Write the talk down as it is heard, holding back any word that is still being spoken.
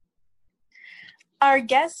Our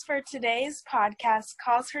guest for today's podcast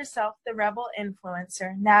calls herself the Rebel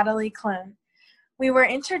Influencer, Natalie Clune. We were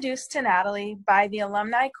introduced to Natalie by the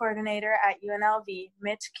alumni coordinator at UNLV,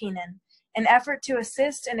 Mitch Keenan, an effort to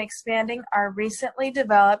assist in expanding our recently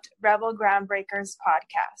developed Rebel Groundbreakers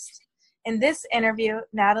podcast. In this interview,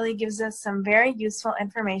 Natalie gives us some very useful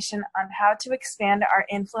information on how to expand our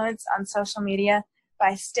influence on social media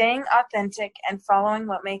by staying authentic and following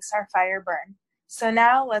what makes our fire burn. So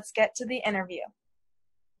now let's get to the interview.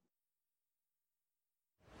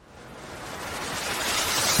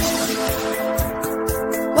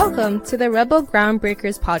 Welcome to the Rebel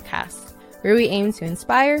Groundbreakers podcast, where we aim to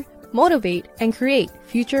inspire, motivate, and create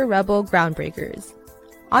future Rebel Groundbreakers.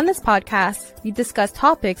 On this podcast, we discuss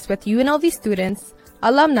topics with UNLV students,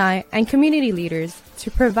 alumni, and community leaders to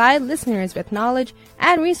provide listeners with knowledge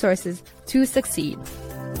and resources to succeed.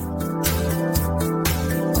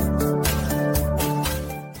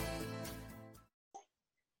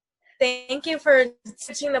 Thank you for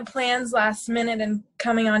switching the plans last minute and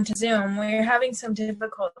coming on to Zoom. We're having some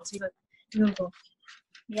difficulty with Google.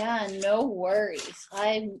 Yeah, no worries.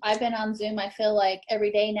 I've been on Zoom, I feel like,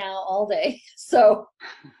 every day now, all day. So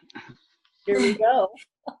here we go.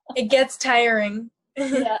 It gets tiring.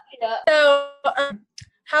 Yeah. So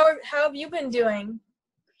how have you been doing?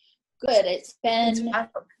 Good. It's been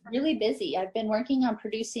really busy. I've been working on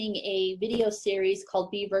producing a video series called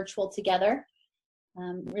Be Virtual Together.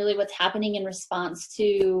 Really what's happening in response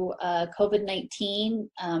to COVID-19.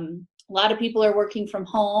 A lot of people are working from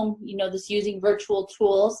home, just using virtual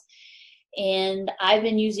tools. And I've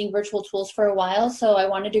been using virtual tools for a while, so I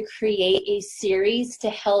wanted to create a series to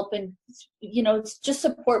help and, just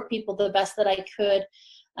support people the best that I could,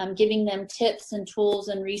 giving them tips and tools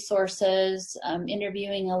and resources,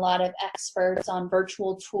 interviewing a lot of experts on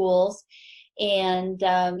virtual tools. And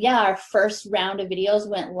our first round of videos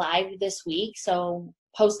went live this week, so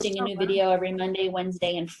posting a new video every Monday,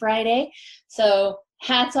 Wednesday, and Friday. So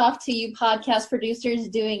hats off to you podcast producers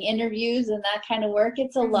doing interviews and that kind of work.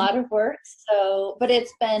 It's a lot of work, but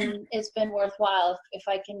it's been worthwhile if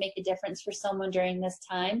I can make a difference for someone during this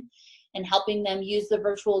time and helping them use the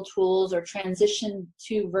virtual tools or transition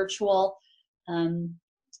to virtual.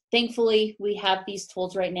 Thankfully, we have these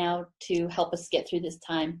tools right now to help us get through this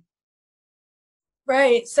time.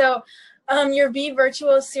 Right. So your Be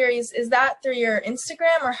Virtual series, is that through your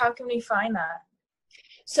Instagram, or how can we find that?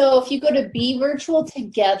 So if you go to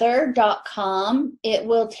bevirtualtogether.com, it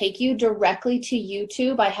will take you directly to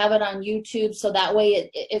YouTube. I have it on YouTube, so that way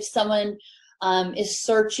if someone is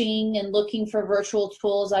searching and looking for virtual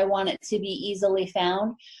tools, I want it to be easily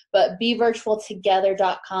found. But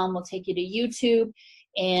bevirtualtogether.com will take you to YouTube.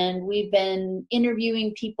 And we've been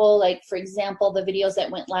interviewing people, like, for example, the videos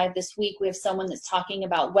that went live this week, we have someone that's talking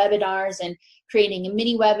about webinars and creating a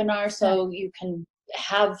mini webinar so you can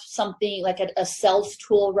have something like a sales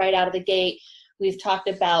tool right out of the gate. We've talked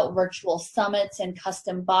about virtual summits and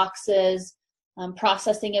custom boxes,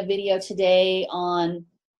 processing a video today on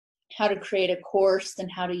how to create a course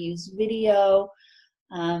and how to use video.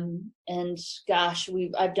 And gosh,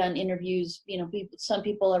 I've done interviews, some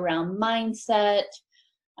people around mindset,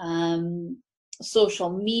 social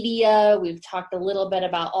media. We've talked a little bit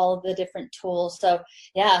about all of the different tools. So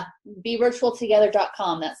yeah,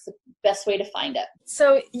 bevirtualtogether.com. That's the best way to find it.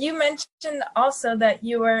 So you mentioned also that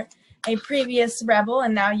you were a previous Rebel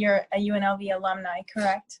and now you're a UNLV alumni,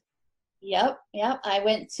 correct? Yep. I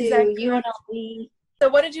went to UNLV. So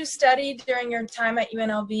what did you study during your time at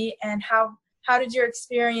UNLV, and how did your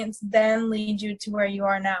experience then lead you to where you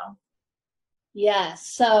are now? Yeah,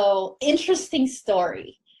 so interesting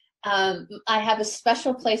story. I have a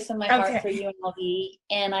special place in my heart for UNLV,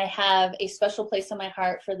 and I have a special place in my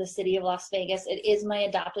heart for the city of Las Vegas. It is my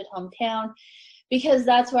adopted hometown because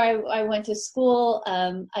that's where I went to school.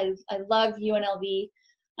 I love UNLV.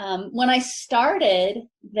 When I started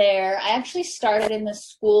there, I actually started in the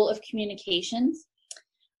School of Communications.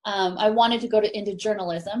 I wanted to go into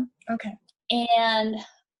journalism. Okay. And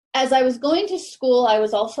as I was going to school, I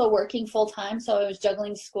was also working full time. So I was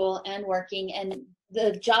juggling school and working. And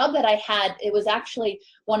the job that I had, it was actually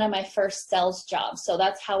one of my first sales jobs. So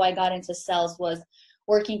that's how I got into sales, was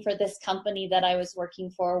working for this company that I was working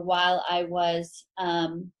for while I was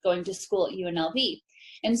going to school at UNLV.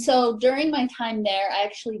 And so during my time there, I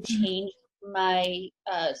actually changed my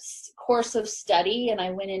course of study, and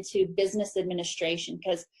I went into business administration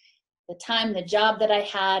because the job that I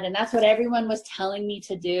had, and that's what everyone was telling me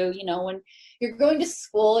to do. When you're going to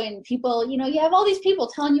school and people, you have all these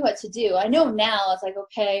people telling you what to do. I know now, it's like,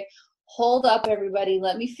 okay, hold up everybody,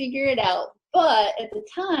 let me figure it out. But at the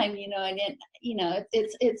time, I didn't,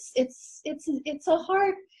 it's a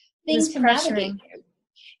hard thing to navigate through.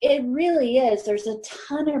 It really is. There's a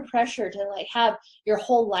ton of pressure to like have your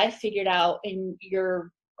whole life figured out in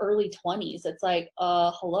your early 20s. It's like,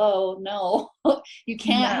 hello, no, you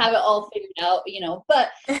can't have it all figured out, but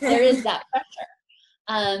there is that pressure.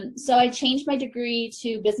 So I changed my degree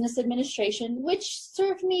to business administration, which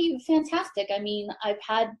served me fantastic. I mean, I've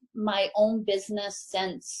had my own business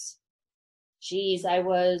since, I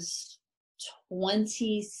was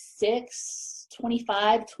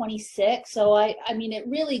 25, 26. So I mean, it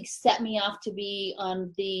really set me off to be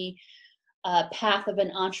on the path of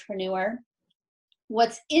an entrepreneur.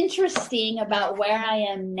 What's interesting about where I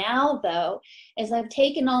am now, though, is I've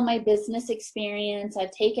taken all my business experience.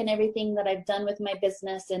 I've taken everything that I've done with my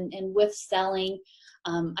business and with selling.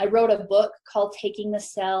 I wrote a book called Taking the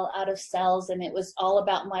Sell Out of Sales, and it was all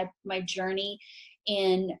about my journey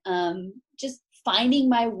in just finding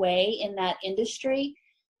my way in that industry.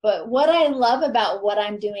 But what I love about what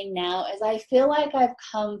I'm doing now is I feel like I've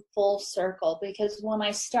come full circle, because when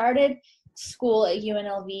I started school at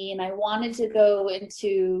UNLV and I wanted to go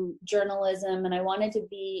into journalism and I wanted to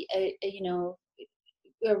be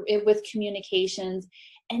with communications,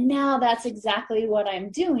 and now that's exactly what I'm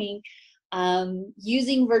doing,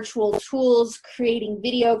 using virtual tools, creating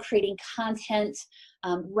video, creating content,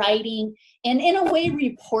 writing, and in a way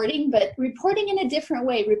reporting, but reporting in a different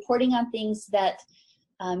way, reporting on things that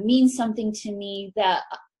mean something to me, that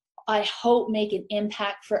I hope make an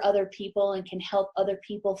impact for other people and can help other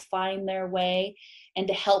people find their way, and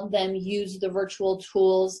to help them use the virtual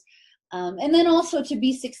tools, and then also to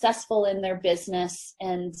be successful in their business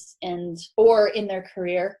and or in their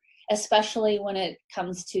career, especially when it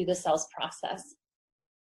comes to the sales process.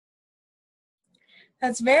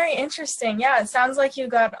 That's very interesting. Yeah, it sounds like you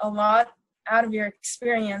got a lot out of your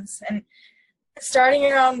experience, and starting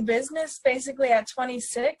your own business basically at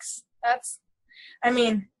 26,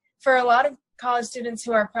 for a lot of college students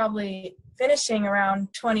who are probably finishing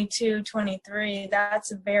around 22, 23,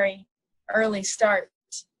 that's a very early start,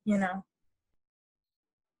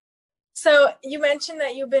 So you mentioned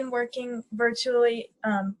that you've been working virtually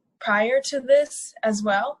prior to this as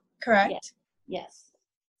well, correct? Yes.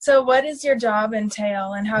 So what does your job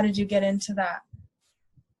entail, and how did you get into that?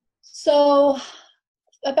 So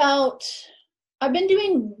I've been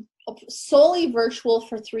doing solely virtual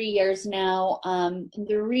for 3 years now.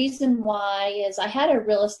 The reason why is I had a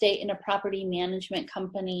real estate and a property management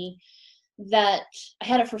company that I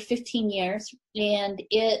had it for 15 years, and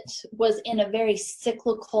it was in a very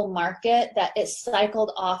cyclical market that it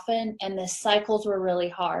cycled often, and the cycles were really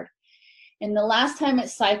hard. And the last time it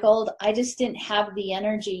cycled, I just didn't have the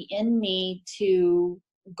energy in me to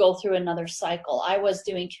go through another cycle. I was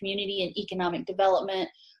doing community and economic development,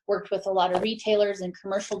 worked with a lot of retailers in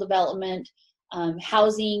commercial development,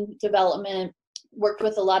 housing development, worked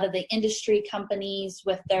with a lot of the industry companies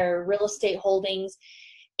with their real estate holdings,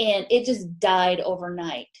 and it just died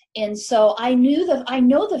overnight. And so I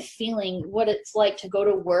know the feeling, what it's like to go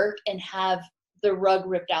to work and have the rug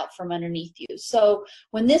ripped out from underneath you. So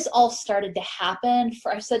when this all started to happen,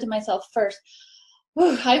 I said to myself first,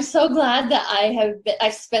 I'm so glad that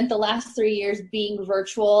I've spent the last 3 years being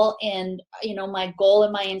virtual, and my goal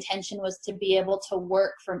and my intention was to be able to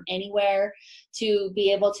work from anywhere, to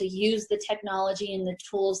be able to use the technology and the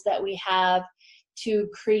tools that we have to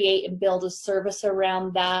create and build a service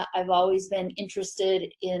around that. I've always been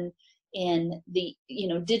interested in the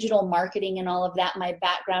digital marketing and all of that. My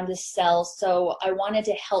background is sales, so I wanted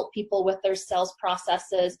to help people with their sales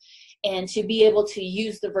processes and to be able to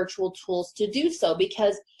use the virtual tools to do so,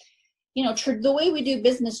 because the way we do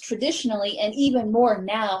business traditionally, and even more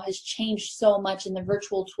now, has changed so much, and the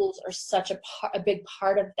virtual tools are such a big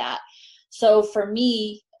part of that. So for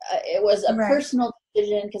me, it was a personal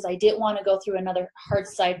decision, because I didn't want to go through another hard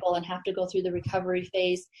cycle and have to go through the recovery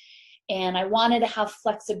phase. And I wanted to have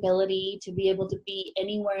flexibility to be able to be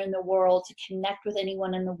anywhere in the world, to connect with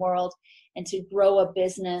anyone in the world, and to grow a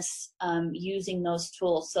business using those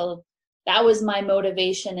tools. So that was my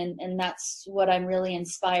motivation, and that's what I'm really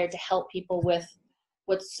inspired to help people with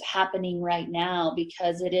what's happening right now,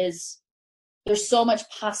 because there's so much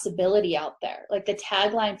possibility out there. Like the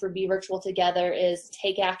tagline for Be Virtual Together is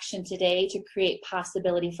take action today to create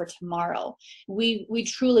possibility for tomorrow. We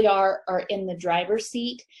truly are in the driver's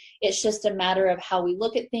seat. It's just a matter of how we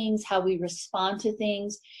look at things, how we respond to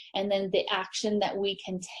things, and then the action that we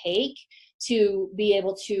can take to be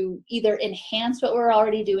able to either enhance what we're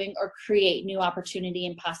already doing or create new opportunity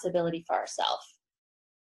and possibility for ourselves.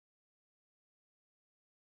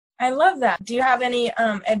 I love that. Do you have any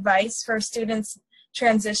advice for students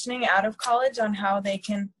transitioning out of college on how they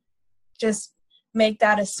can just make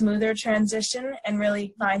that a smoother transition and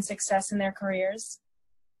really find success in their careers?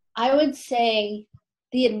 I would say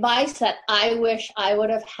the advice that I wish I would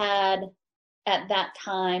have had at that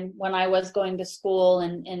time when I was going to school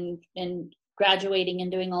and graduating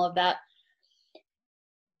and doing all of that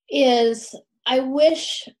is I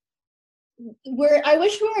wish we were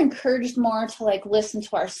encouraged more to like listen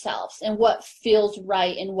to ourselves and what feels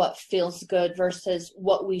right and what feels good versus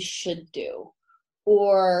what we should do,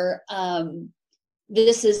 or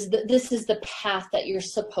this is the path that you're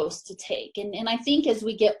supposed to take. And I think as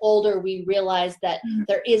we get older, we realize that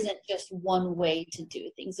there isn't just one way to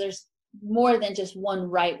do things. There's more than just one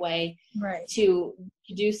right way to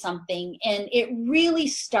do something. And it really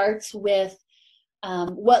starts with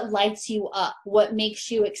what lights you up, what makes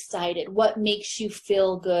you excited, what makes you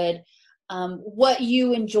feel good, what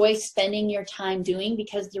you enjoy spending your time doing,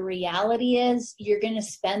 because the reality is you're going to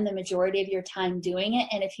spend the majority of your time doing it.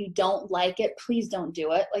 And if you don't like it, please don't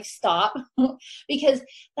do it. Like, stop, because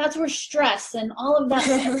that's where stress and all of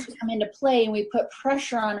that come into play, and we put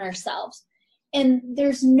pressure on ourselves. And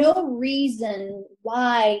there's no reason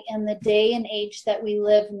why in the day and age that we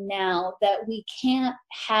live now that we can't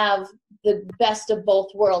have the best of both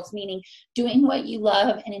worlds, meaning doing what you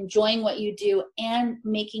love and enjoying what you do and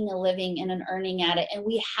making a living and an earning at it. And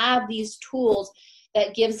we have these tools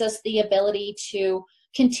that gives us the ability to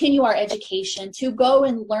continue our education, to go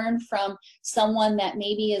and learn from someone that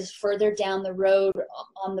maybe is further down the road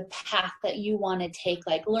on the path that you want to take.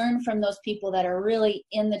 Like, learn from those people that are really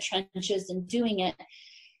in the trenches and doing it.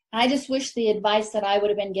 And I just wish the advice that I would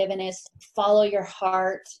have been given is follow your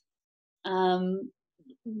heart,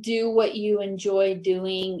 do what you enjoy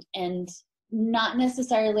doing, and not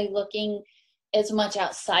necessarily looking as much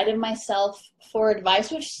outside of myself for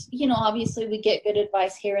advice, which, you know, obviously we get good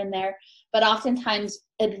advice here and there, but oftentimes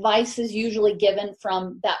advice is usually given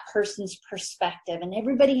from that person's perspective, and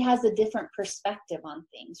everybody has a different perspective on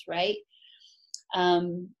things, right?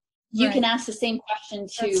 You can ask the same question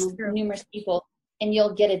to numerous people and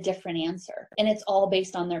you'll get a different answer, and it's all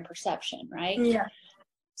based on their perception, right? Yeah.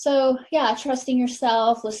 So yeah, trusting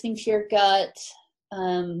yourself, listening to your gut,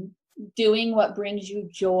 doing what brings you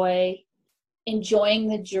joy, enjoying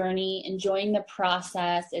the journey, enjoying the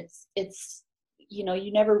process. It's you know,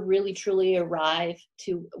 you never really truly arrive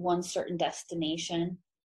to one certain destination.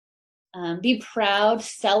 Be proud,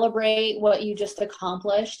 celebrate what you just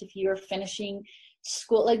accomplished. If you're finishing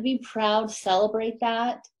school, like, be proud, celebrate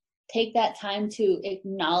that. Take that time to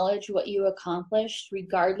acknowledge what you accomplished,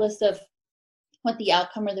 regardless of what the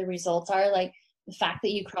outcome or the results are. Like, the fact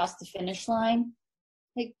that you crossed the finish line,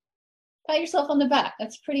 like, pat yourself on the back.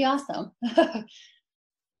 That's pretty awesome.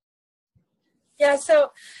 Yeah, so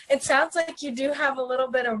it sounds like you do have a little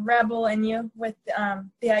bit of rebel in you with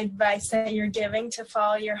the advice that you're giving to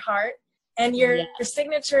follow your heart. And your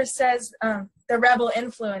signature says the rebel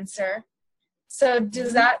influencer. So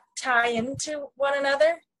does that tie into one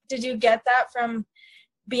another? Did you get that from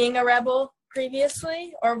being a rebel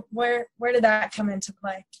previously, or where did that come into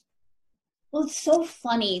play? Well, it's so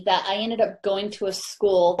funny that I ended up going to a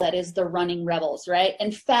school that is the Running Rebels, right?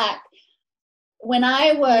 In fact, when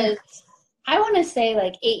I was, I want to say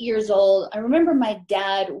like 8 years old, I remember my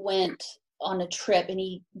dad went on a trip and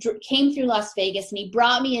he came through Las Vegas and he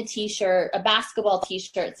brought me a t-shirt, a basketball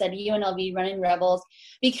t-shirt, said UNLV Running Rebels,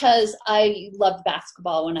 because I loved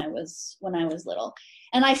basketball when I was little.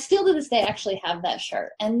 And I still to this day actually have that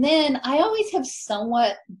shirt. And then I always have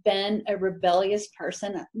somewhat been a rebellious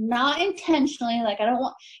person, not intentionally, like I don't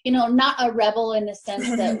want, not a rebel in the sense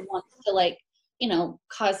that wants to like,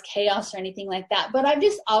 cause chaos or anything like that. But I've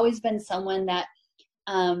just always been someone that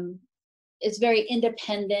is very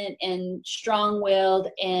independent and strong-willed,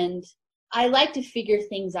 and I like to figure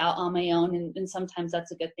things out on my own. And sometimes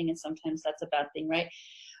that's a good thing and sometimes that's a bad thing, right?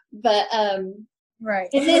 But right.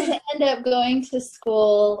 And then to end up going to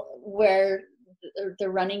school where the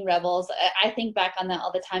Running Rebels, I think back on that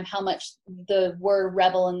all the time, how much the word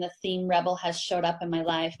rebel and the theme rebel has showed up in my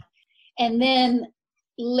life. And then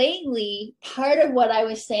lately, part of what I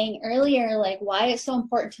was saying earlier, like why it's so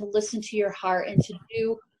important to listen to your heart and to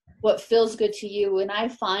do what feels good to you. And I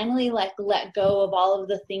finally like let go of all of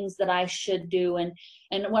the things that I should do. And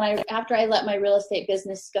after I let my real estate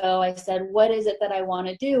business go, I said, what is it that I want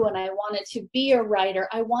to do? And I wanted to be a writer.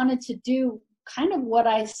 I wanted to do kind of what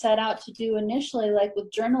I set out to do initially, like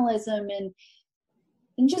with journalism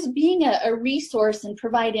and just being a resource and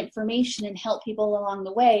provide information and help people along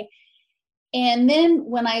the way. And then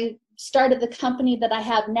when I started the company that I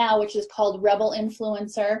have now, which is called Rebel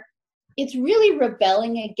Influencer, it's really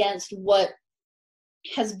rebelling against what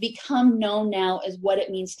has become known now as what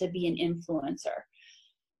it means to be an influencer.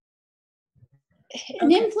 An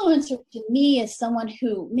influencer to me is someone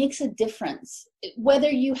who makes a difference, whether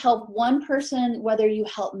you help one person, whether you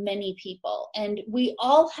help many people. And we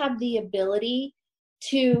all have the ability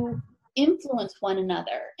to influence one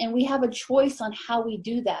another, and we have a choice on how we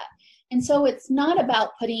do that. And so it's not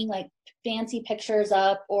about putting like fancy pictures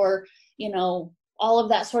up or, you know, all of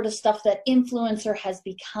that sort of stuff that influencer has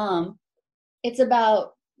become. It's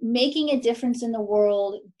about making a difference in the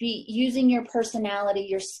world, be using your personality,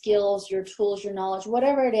 your skills, your tools, your knowledge,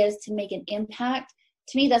 whatever it is to make an impact.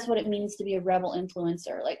 To me, that's what it means to be a rebel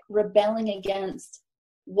influencer, like rebelling against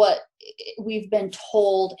what we've been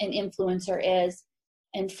told an influencer is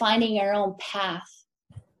and finding our own path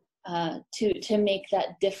to make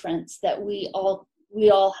that difference that we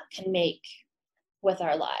all can make with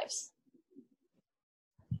our lives.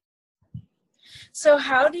 So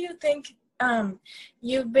how do you think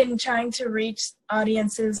you've been trying to reach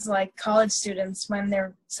audiences like college students when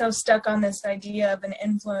they're so stuck on this idea of an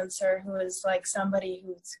influencer who is like somebody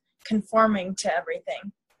who's conforming to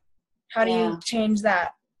everything? How do you change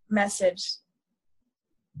that message?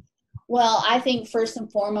 Well, I think first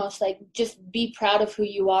and foremost, like, just be proud of who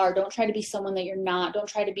you are. Don't try to be someone that you're not. Don't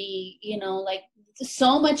try to be, you know, like,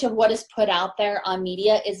 so much of what is put out there on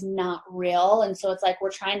media is not real. And so it's like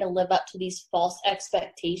we're trying to live up to these false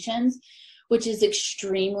expectations, which is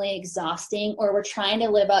extremely exhausting. Or we're trying to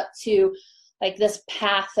live up to like this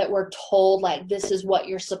path that we're told, like, this is what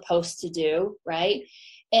you're supposed to do, right?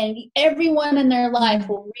 And everyone in their life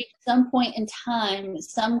will reach some point in time,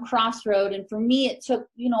 some crossroad. And for me, it took,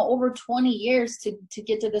 you know, over 20 years to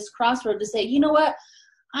get to this crossroad to say, you know what,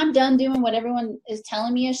 I'm done doing what everyone is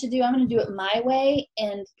telling me I should do. I'm going to do it my way.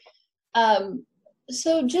 And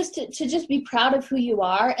so just to just be proud of who you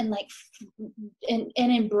are and like, and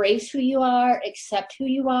embrace who you are, accept who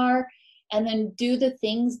you are, and then do the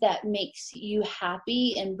things that makes you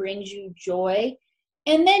happy and brings you joy.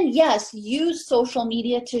 And then, yes, use social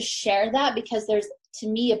media to share that, because there's, to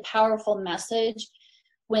me, a powerful message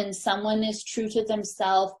when someone is true to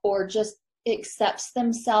themselves or just accepts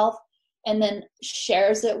themselves and then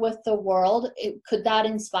shares it with the world. Could that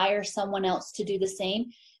inspire someone else to do the same?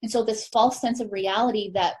 And so this false sense of reality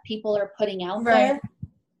that people are putting out there,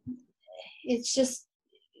 it's just,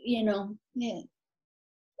 you know, yeah.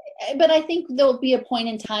 But I think there'll be a point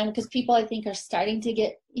in time, because people, I think, are starting to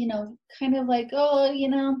get, you know, kind of like, oh, you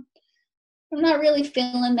know, I'm not really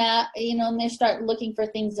feeling that, you know, and they start looking for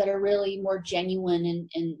things that are really more genuine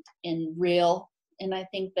and real. And I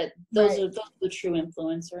think that those are the true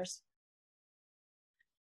influencers.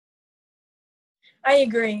 I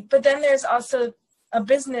agree. But then there's also a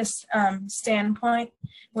business standpoint,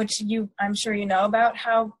 which I'm sure you know about,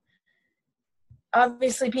 how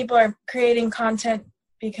obviously people are creating content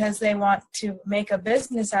because they want to make a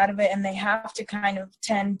business out of it, and they have to kind of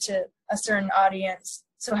tend to a certain audience.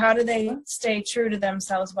 So how do they stay true to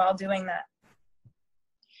themselves while doing that?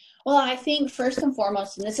 Well, I think first and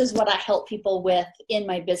foremost, and this is what I help people with in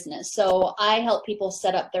my business. So I help people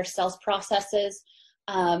set up their sales processes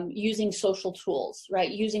using social tools,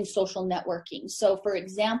 right? Using social networking. So for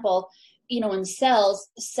example, you know, in sales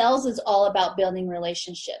is all about building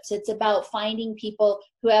relationships. It's about finding people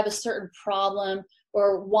who have a certain problem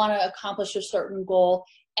or want to accomplish a certain goal,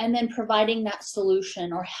 and then providing that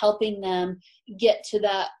solution or helping them get to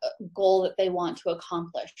that goal that they want to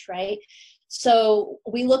accomplish, right? So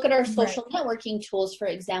we look at our social networking tools, for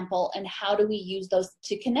example, and how do we use those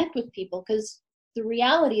to connect with people? Because the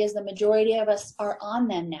reality is the majority of us are on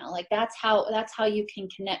them now. Like that's how you can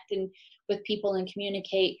connect with people and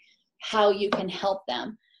communicate how you can help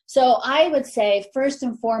them. So I would say first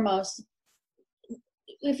and foremost,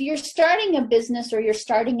 if you're starting a business or you're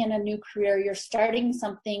starting in a new career, you're starting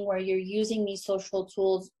something where you're using these social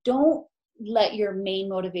tools, don't let your main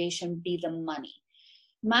motivation be the money.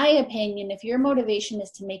 My opinion, if your motivation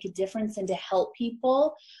is to make a difference and to help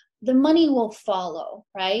people, the money will follow,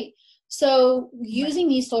 right? So using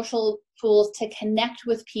these social tools to connect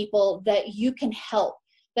with people that you can help,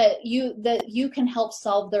 that you can help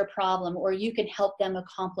solve their problem, or you can help them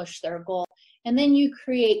accomplish their goal. And then you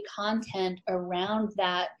create content around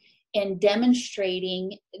that and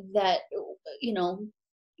demonstrating that, you know,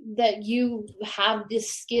 that you have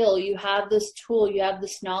this skill, you have this tool, you have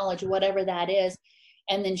this knowledge, whatever that is,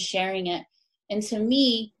 and then sharing it. And to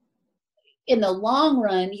me, in the long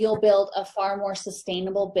run, you'll build a far more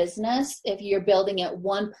sustainable business if you're building it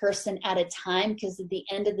one person at a time, because at the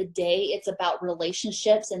end of the day, it's about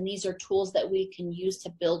relationships, and these are tools that we can use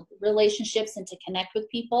to build relationships and to connect with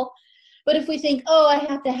people. But if we think, oh, I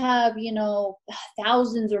have to have, you know,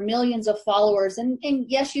 thousands or millions of followers, and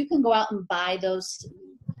yes, you can go out and buy those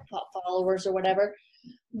followers or whatever,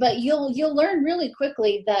 but you'll learn really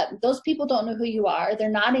quickly that those people don't know who you are. They're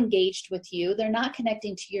not engaged with you. They're not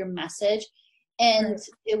connecting to your message. And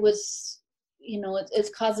it was,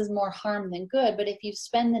 it causes more harm than good. But if you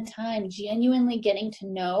spend the time genuinely getting to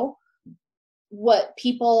know what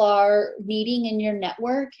people are needing in your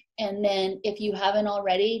network, and then if you haven't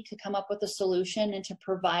already, to come up with a solution and to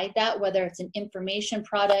provide that, whether it's an information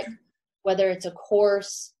product, whether it's a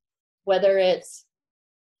course, whether it's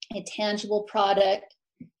a tangible product,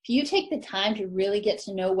 if you take the time to really get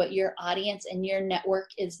to know what your audience and your network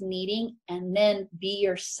is needing and then be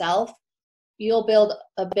yourself, you'll build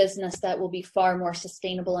a business that will be far more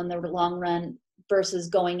sustainable in the long run versus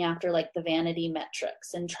going after like the vanity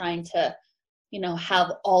metrics and trying to,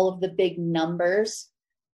 have all of the big numbers.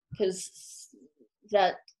 Because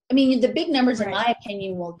the big numbers, in my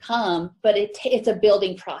opinion, will come, but it's a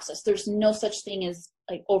building process. There's no such thing as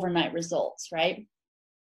like overnight results, right?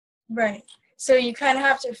 Right. So you kind of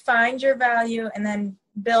have to find your value and then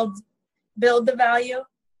build the value.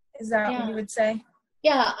 Is that what you would say?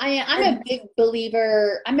 Yeah, I'm a big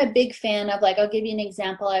believer. I'm a big fan of, like, I'll give you an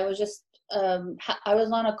example. I was just, I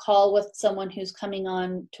was on a call with someone who's coming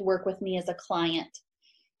on to work with me as a client.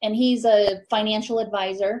 And he's a financial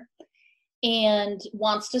advisor and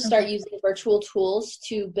wants to start using virtual tools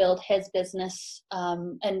to build his business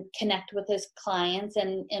and connect with his clients.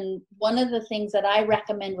 And one of the things that I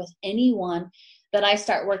recommend with anyone that I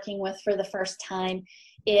start working with for the first time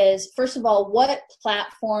is, first of all, what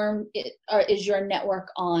platform is your network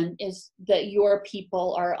on, is that your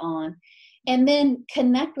people are on? And then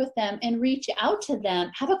connect with them and reach out to them,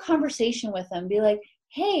 have a conversation with them, be like,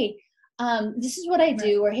 hey, this is what I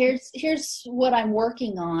do, or here's what I'm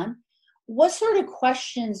working on. What sort of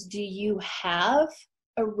questions do you have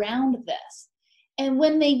around this? And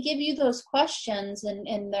when they give you those questions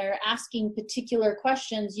and they're asking particular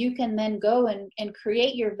questions, you can then go and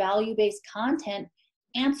create your value-based content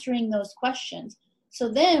answering those questions. So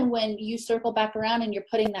then when you circle back around and you're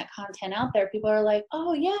putting that content out there, people are like,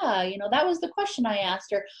 oh yeah, that was the question I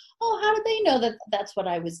asked, or, oh, how did they know that that's what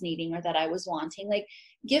I was needing or that I was wanting? Like,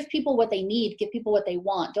 give people what they need, give people what they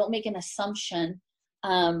want. Don't make an assumption.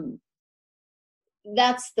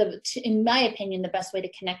 That's in my opinion, the best way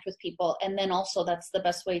to connect with people. And then also that's the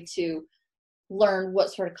best way to learn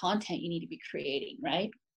what sort of content you need to be creating,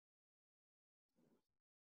 right?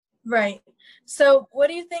 Right. So what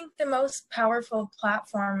do you think the most powerful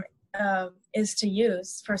platform is to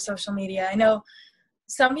use for social media? I know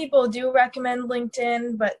some people do recommend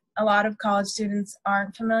LinkedIn, but a lot of college students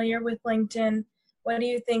aren't familiar with LinkedIn. What do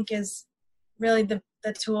you think is really the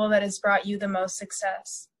tool that has brought you the most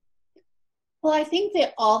success? Well, I think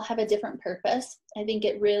they all have a different purpose. I think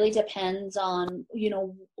it really depends on,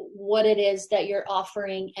 what it is that you're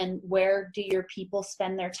offering and where do your people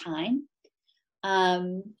spend their time.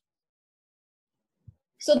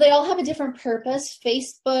 So they all have a different purpose.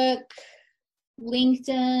 Facebook,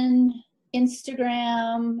 LinkedIn,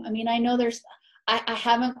 Instagram. I know I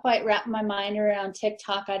haven't quite wrapped my mind around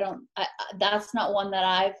TikTok. That's not one that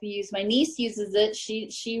I've used. My niece uses it.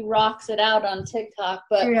 She rocks it out on TikTok,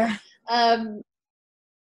 but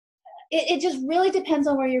it just really depends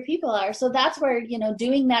on where your people are. So that's where,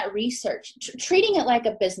 doing that research, treating it like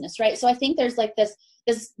a business, right? So I think there's like this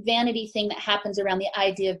vanity thing that happens around the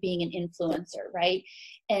idea of being an influencer, right?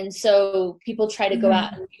 And so people try to go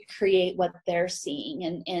out and create what they're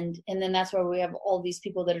seeing. And then that's where we have all these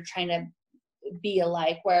people that are trying to be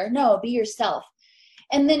alike, where no, be yourself.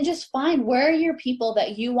 And then just find where are your people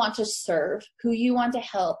that you want to serve, who you want to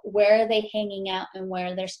help, where are they hanging out and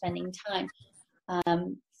where they're spending time.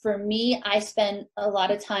 For me, I spend a lot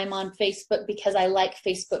of time on Facebook because I like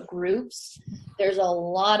Facebook groups. There's a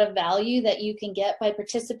lot of value that you can get by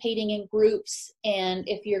participating in groups. And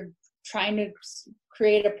if you're trying to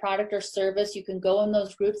create a product or service, you can go in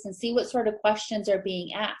those groups and see what sort of questions are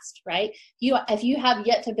being asked, right? If you have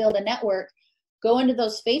yet to build a network, go into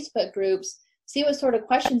those Facebook groups, see what sort of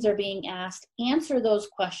questions are being asked, answer those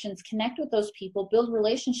questions, connect with those people, build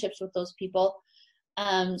relationships with those people.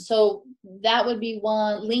 So that would be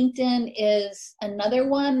one. LinkedIn is another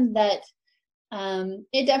one that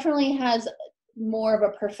it definitely has more of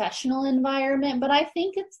a professional environment, but I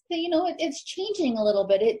think it's changing a little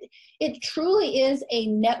bit. It truly is a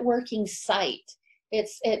networking site.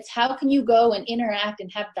 It's how can you go and interact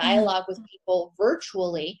and have dialogue with people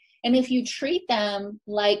virtually, and if you treat them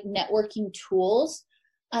like networking tools,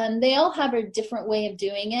 they all have a different way of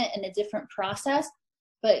doing it and a different process.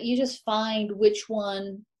 But you just find which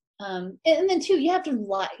one, and then too, you have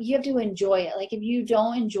to enjoy it. Like if you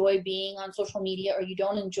don't enjoy being on social media or you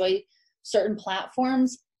don't enjoy certain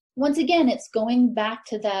platforms, once again, it's going back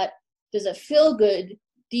to that. Does it feel good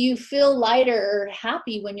Do you feel lighter or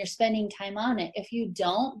happy when you're spending time on it? If you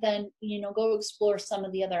don't, then, go explore some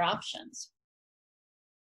of the other options.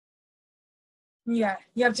 Yeah,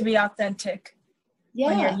 you have to be authentic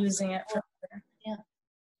when you're using it.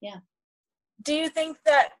 Yeah. Do you think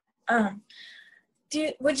that,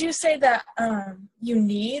 would you say that you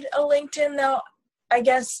need a LinkedIn though? I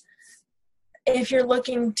guess if you're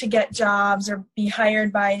looking to get jobs or be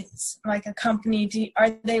hired by like a company,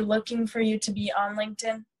 are they looking for you to be on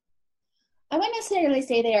LinkedIn? I wouldn't necessarily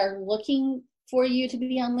say they are looking for you to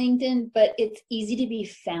be on LinkedIn, but it's easy to be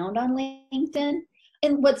found on LinkedIn.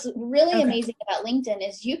 And what's really amazing about LinkedIn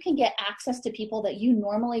is you can get access to people that you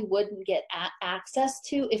normally wouldn't get access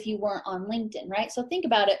to if you weren't on LinkedIn, right? So think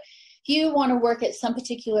about it. If you want to work at some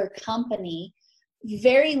particular company,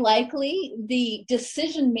 very likely the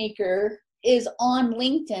decision maker is on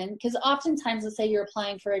LinkedIn, because oftentimes, let's say you're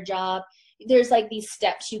applying for a job, there's like these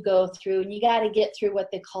steps you go through, and you got to get through what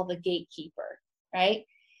they call the gatekeeper, right?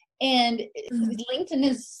 And LinkedIn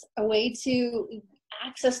is a way to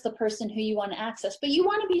access the person who you want to access, but you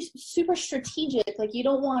want to be super strategic. Like you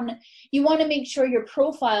want to make sure your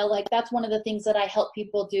profile, like that's one of the things that I help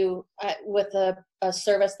people do with a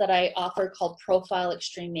service that I offer called Profile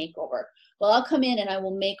Extreme Makeover. Well, I'll come in and I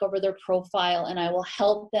will make over their profile, and I will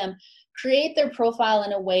help them create their profile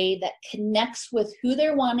in a way that connects with who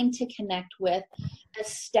they're wanting to connect with.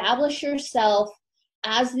 Establish yourself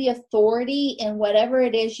as the authority in whatever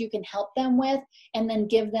it is you can help them with, and then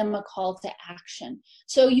give them a call to action.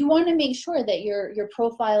 So you want to make sure that your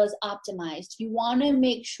profile is optimized. You want to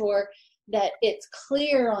make sure that it's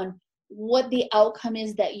clear on what the outcome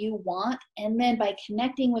is that you want, and then by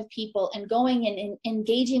connecting with people and going and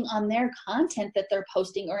engaging on their content that they're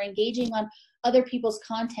posting, or engaging on other people's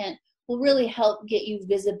content, will really help get you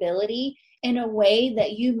visibility in a way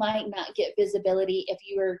that you might not get visibility if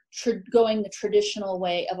you were going the traditional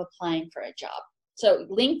way of applying for a job. So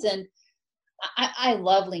LinkedIn, I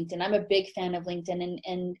love LinkedIn. I'm a big fan of LinkedIn,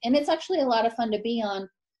 and it's actually a lot of fun to be on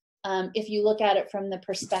if you look at it from the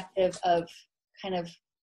perspective of kind of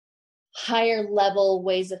higher level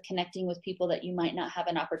ways of connecting with people that you might not have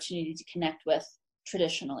an opportunity to connect with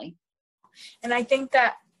traditionally. And I think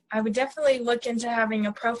that I would definitely look into having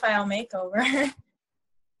a profile makeover.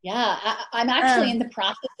 Yeah, I'm actually in the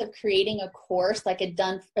process of creating a course, like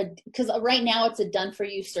because right now it's a done for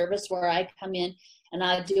you service where I come in and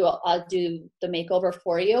I'll do the makeover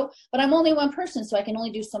for you, but I'm only one person, so I can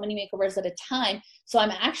only do so many makeovers at a time. So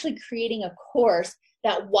I'm actually creating a course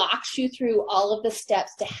that walks you through all of the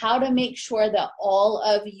steps to how to make sure that all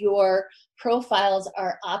of your profiles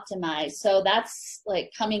are optimized. So that's like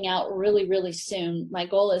coming out really, really soon. My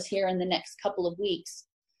goal is here in the next couple of weeks.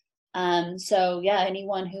 So yeah,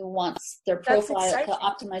 anyone who wants their profile to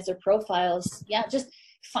optimize their profiles, yeah, just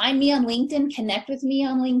find me on LinkedIn, connect with me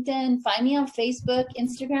on LinkedIn, find me on Facebook,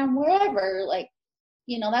 Instagram, wherever. Like,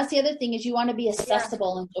 that's the other thing, is you want to be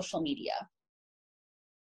accessible in social media.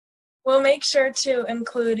 We'll make sure to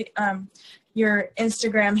include your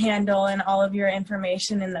Instagram handle and all of your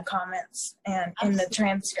information in the comments and in the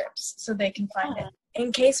transcripts so they can find it.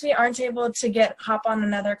 In case we aren't able to hop on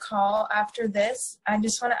another call after this, I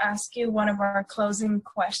just want to ask you one of our closing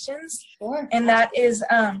questions. Sure. And that is,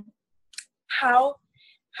 how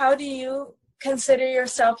do you consider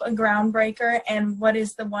yourself a groundbreaker, and what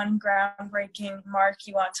is the one groundbreaking mark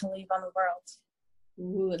you want to leave on the world?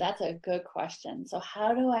 Ooh, that's a good question. So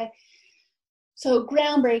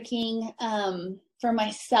groundbreaking, for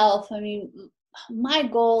myself, I mean, my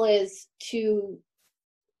goal is to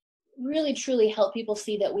really truly help people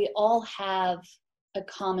see that we all have a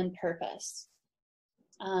common purpose.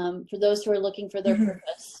 For those who are looking for their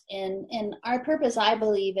purpose, and our purpose, I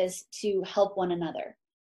believe, is to help one another.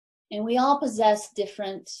 And we all possess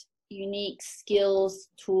different unique skills,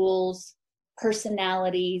 tools,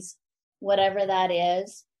 personalities, whatever that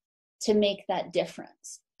is, to make that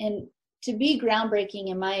difference. And to be groundbreaking,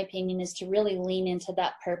 in my opinion, is to really lean into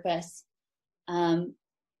that purpose.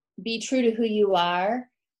 Be true to who you are,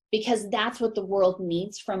 because that's what the world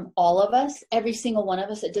needs from all of us, every single one of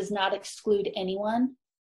us. It does not exclude anyone.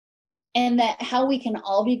 And that how we can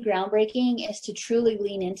all be groundbreaking is to truly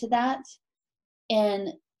lean into that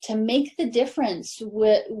and to make the difference,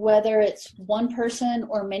 whether it's one person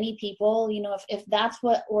or many people. If that's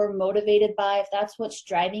what we're motivated by, if that's what's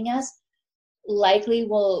driving us, likely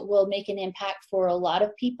will make an impact for a lot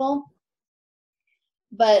of people.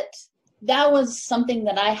 But that was something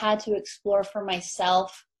that I had to explore for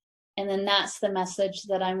myself. And then that's the message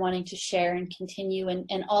that I'm wanting to share and continue.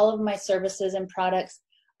 And all of my services and products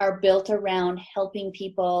are built around helping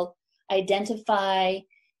people identify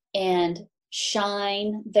and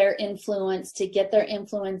shine their influence, to get their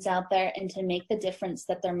influence out there, and to make the difference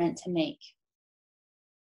that they're meant to make.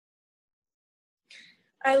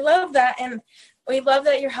 I love that, and we love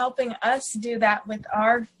that you're helping us do that with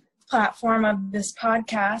our platform of this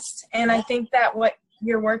podcast. And I think that what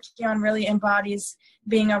you're working on really embodies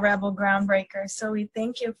being a rebel groundbreaker. So we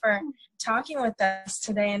thank you for talking with us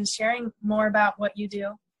today and sharing more about what you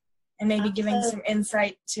do, and maybe giving some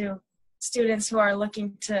insight to students who are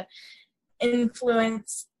looking to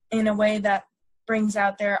influence in a way that brings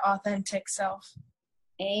out their authentic self.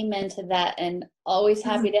 Amen to that. And always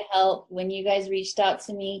happy to help. When you guys reached out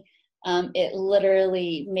to me, it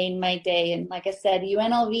literally made my day. And like I said,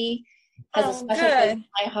 UNLV has a special place in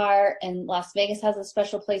my heart, and Las Vegas has a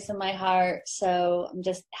special place in my heart. So I'm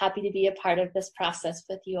just happy to be a part of this process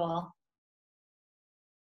with you all.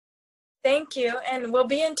 Thank you. And we'll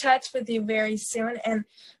be in touch with you very soon. And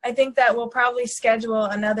I think that we'll probably schedule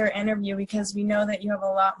another interview because we know that you have a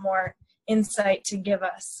lot more insight to give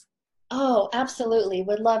us. Oh, absolutely.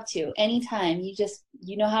 Would love to. Anytime.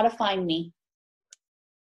 You know how to find me.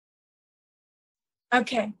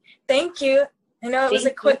 Okay. Thank you. I know it was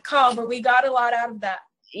a quick call, but we got a lot out of that.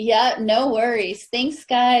 Yeah, no worries. Thanks,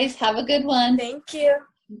 guys. Have a good one. Thank you.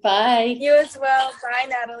 Bye. You as well. Bye,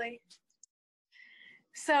 Natalie.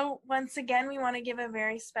 So once again, we want to give a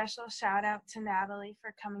very special shout out to Natalie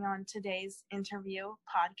for coming on today's interview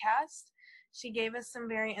podcast. She gave us some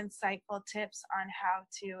very insightful tips on how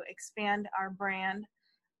to expand our brand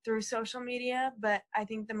through social media, but I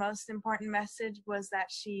think the most important message was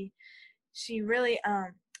that she really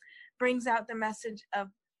brings out the message of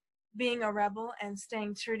being a rebel and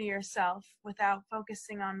staying true to yourself without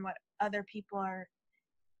focusing on what other people are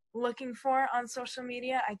looking for on social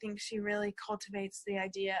media. I think she really cultivates the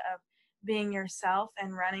idea of being yourself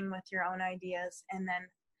and running with your own ideas, and then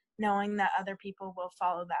knowing that other people will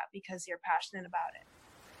follow that because you're passionate about it.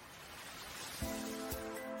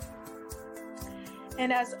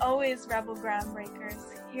 And as always, Rebel Groundbreakers,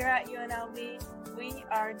 here at UNLV, we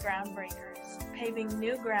are groundbreakers, paving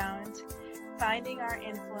new ground, finding our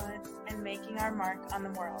influence, and making our mark on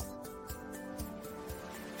the world.